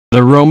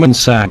The Roman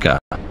Saga.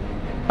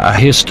 A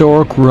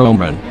Historic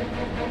Roman.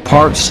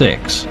 Part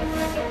 6.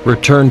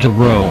 Return to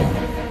Rome.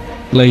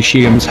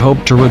 Lacium's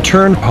hope to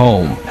return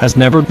home has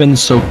never been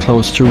so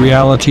close to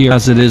reality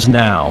as it is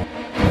now.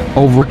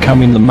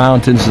 Overcoming the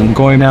mountains and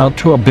going out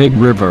to a big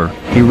river,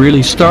 he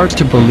really starts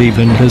to believe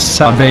in his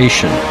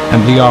salvation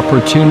and the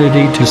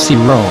opportunity to see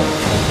Rome.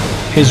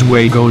 His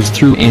way goes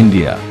through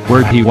India,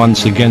 where he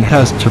once again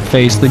has to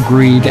face the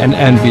greed and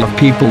envy of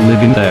people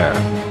living there.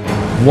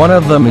 One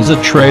of them is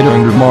a traitor,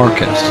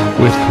 Andromachus,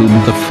 with whom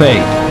the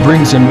fate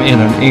brings him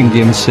in an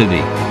Indian city.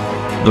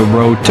 The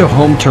road to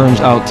home turns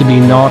out to be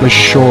not as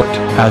short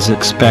as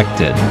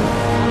expected.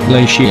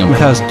 Lacius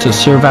has to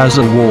serve as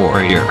a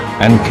warrior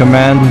and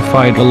command and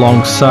fight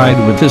alongside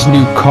with his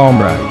new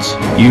comrades,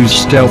 use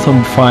stealth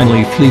and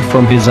finally flee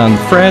from his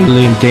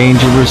unfriendly and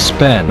dangerous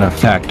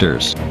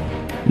benefactors.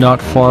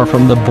 Not far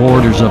from the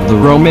borders of the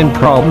Roman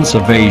province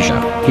of Asia,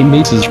 he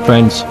meets his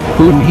friends,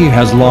 whom he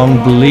has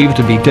long believed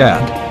to be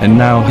dead, and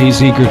now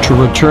he's eager to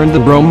return to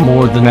Rome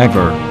more than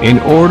ever, in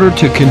order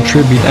to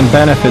contribute and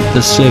benefit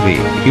the city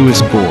he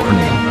was born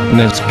in,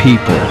 and its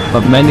people.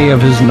 But many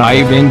of his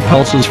naive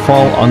impulses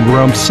fall on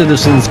Rome's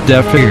citizens'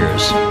 deaf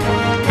ears.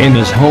 In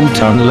his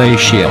hometown,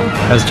 Lacius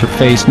has to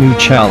face new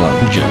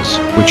challenges,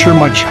 which are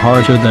much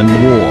harder than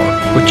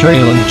war,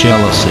 betrayal and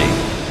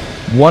jealousy.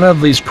 One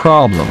of these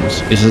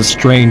problems is a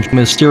strange,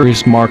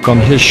 mysterious mark on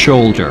his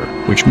shoulder,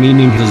 which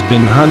meaning has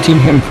been hunting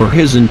him for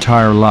his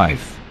entire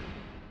life.